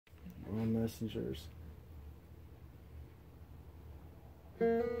on messengers.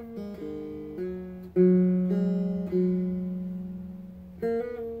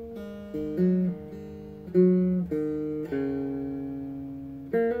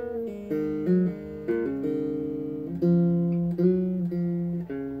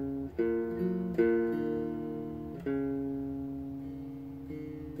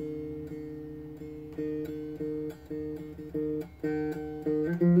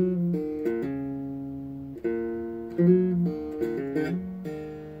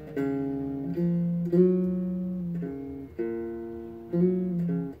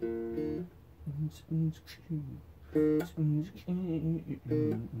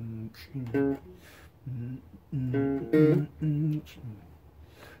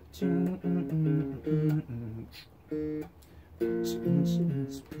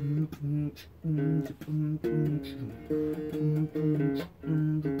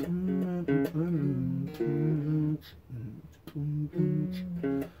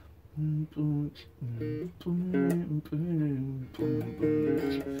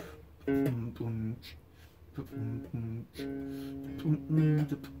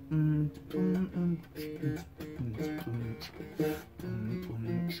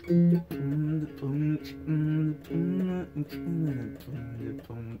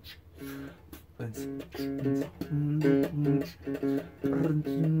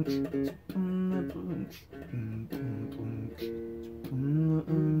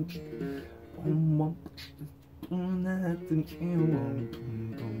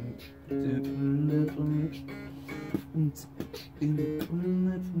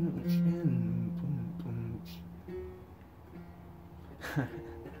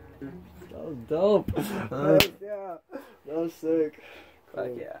 That was dope. Yeah, that was sick. Fuck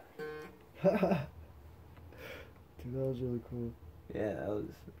yeah. Dude, that was really cool. Yeah, that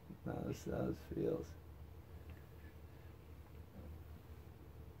was feels.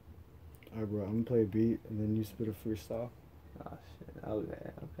 Alright, bro, I'm gonna play a beat and then you spit a freestyle. Oh shit.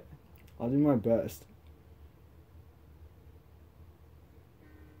 Okay. I'll do my best.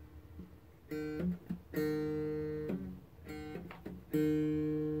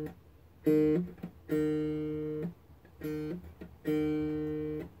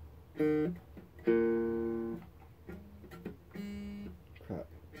 Crap.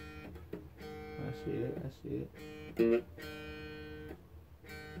 I see it.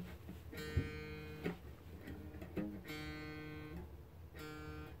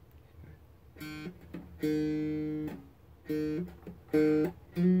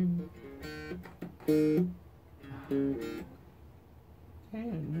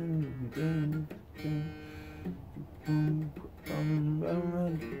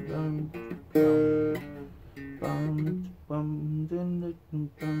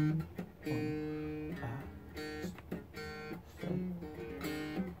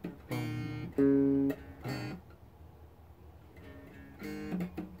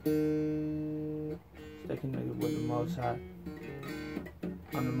 Sticking nigga with the most high.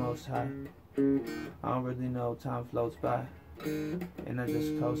 I'm the most high. I don't really know, time floats by. And I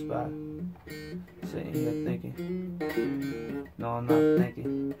just coast by. Sitting here thinking. No, I'm not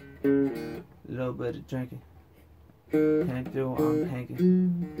thinking. A little bit of drinking. Came through, I'm hanking.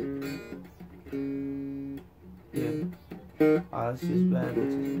 Yeah. All I see is bad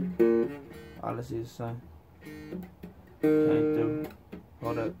bitches. All I see is sun. Came through.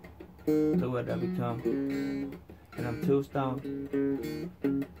 Hold up. Look what I become. And I'm too stoned.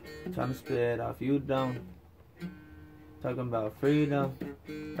 Trying to spit off, you don't. Talking about freedom.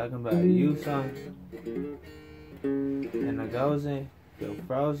 Talking about you, son. And I goes in, feel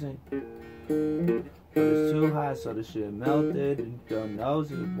frozen. But it's too hot, so the shit melted. And girl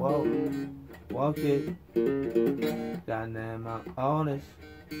knows it, walk it. Goddamn, I'm honest.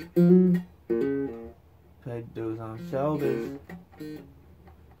 Pay dues on shoulders.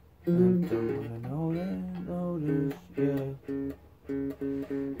 And don't wanna know this,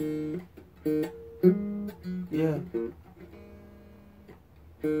 yeah.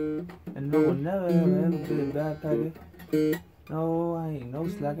 And no one never ever been a backpacker. No, I ain't no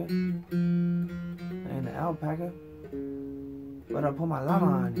slacker. I ain't an alpaca. But I put my llama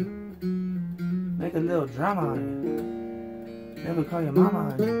on you. Make a little drama on you. Never call your mama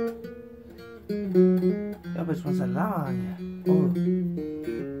on you. That bitch wants a llama on you.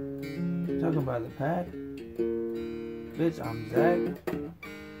 Talking about the pack. Bitch, I'm Zach.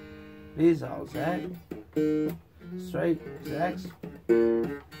 These all Zach. Straight Zacks.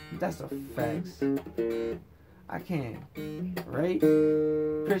 That's the facts. I can't rate,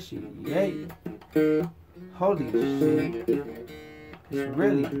 appreciate. Holy shit. It's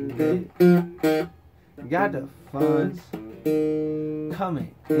really lit. Got the funds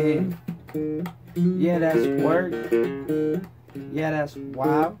coming in. Yeah, that's work. Yeah, that's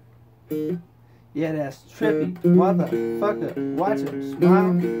wild. Yeah, that's trippy. Motherfucker, watch him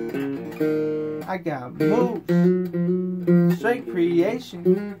smile. I got moves. Straight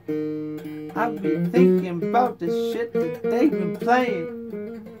creation. I be thinking about the shit that they been playing.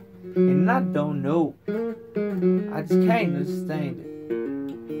 And I don't know. I just can't understand it.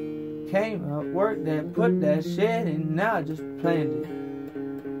 Came up, worked that, put that shit in, now I just planned it.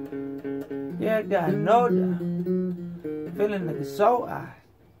 Yeah, I got no doubt. Feeling like it's so high.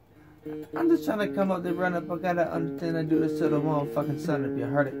 I'm just trying to come up there, run up. I gotta understand I do this to the motherfucking sun if you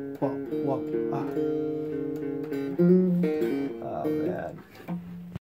heard it. Whoa, whoa, ah. Oh, man.